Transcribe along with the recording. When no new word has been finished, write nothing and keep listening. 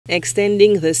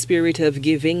Extending the spirit of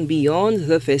giving beyond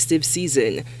the festive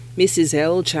season, Mrs.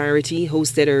 L Charity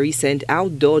hosted a recent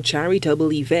outdoor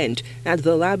charitable event at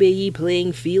the Bayee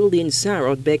playing field in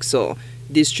Sarrot Bexon,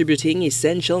 distributing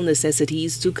essential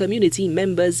necessities to community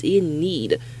members in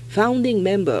need. Founding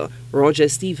member Roger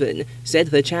Stephen said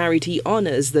the charity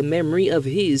honors the memory of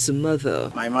his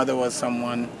mother. My mother was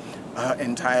someone, her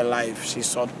entire life she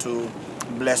sought to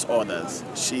bless others.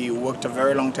 She worked a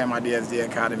very long time at the SD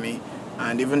Academy,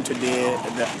 and even today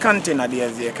the canteen at the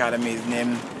SD Academy is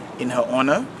named in her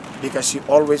honor because she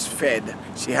always fed.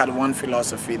 She had one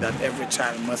philosophy that every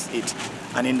child must eat,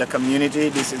 and in the community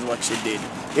this is what she did.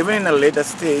 Even in a later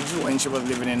stage when she was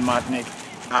living in Martinique,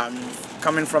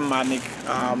 coming from Martinique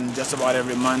just about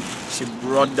every month, she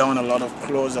brought down a lot of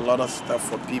clothes, a lot of stuff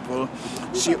for people.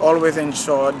 She always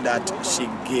ensured that she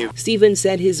gave. Stephen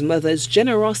said his mother's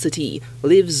generosity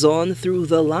lives on through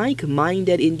the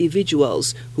like-minded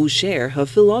individuals who share her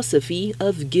philosophy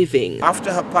of giving.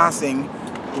 After her passing,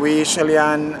 we,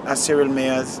 Shellyan, as Cyril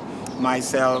Mayors,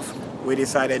 myself, we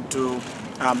decided to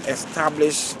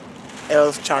establish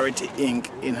L's Charity Inc.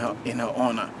 in her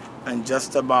honor. And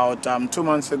just about 2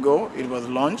 months ago, it was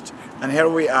launched. And here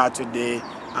we are today,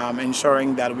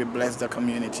 ensuring that we bless the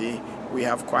community. We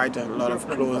have quite a lot of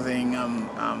clothing,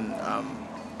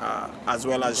 as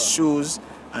well as shoes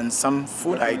and some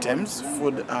food items,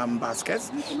 food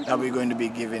baskets that we're going to be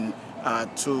giving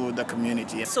to the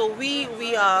community. So we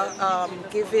are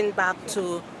giving back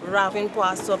to Ravin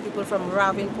Poisson, people from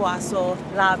Ravin Poisson,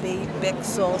 Bayee,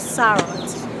 Bexon,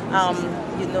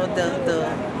 Sarrot, you know,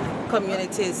 the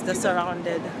communities, the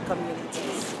surrounded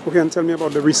communities. Okay, and tell me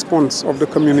about the response of the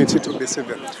community to this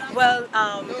event. Well,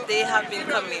 they have been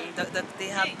coming, they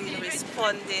have been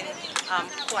responding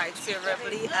quite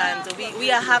favorably, and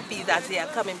we are happy that they are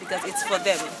coming because it's for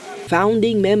them.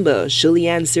 Founding member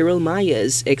Shellyan Cyril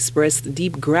Myers expressed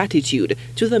deep gratitude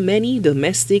to the many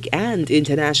domestic and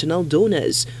international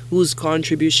donors whose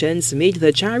contributions made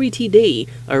the Charity Day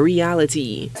a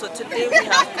reality. So today we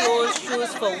have clothes,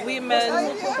 shoes for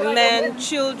women, men,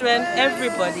 children,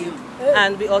 everybody,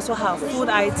 and we also have food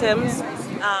items.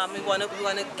 We want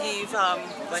to give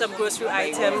some grocery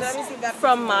items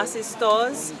from Marcy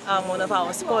Stores, one of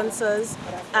our sponsors,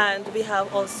 and we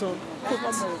have also cooked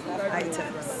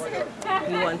items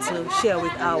we want to share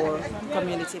with our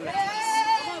community members.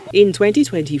 In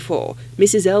 2024,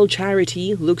 Mrs. L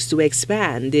Charity looks to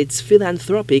expand its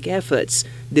philanthropic efforts,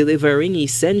 delivering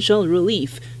essential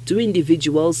relief to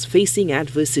individuals facing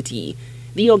adversity.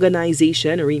 The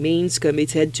organization remains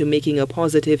committed to making a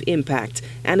positive impact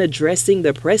and addressing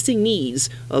the pressing needs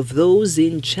of those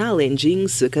in challenging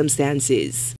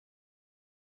circumstances.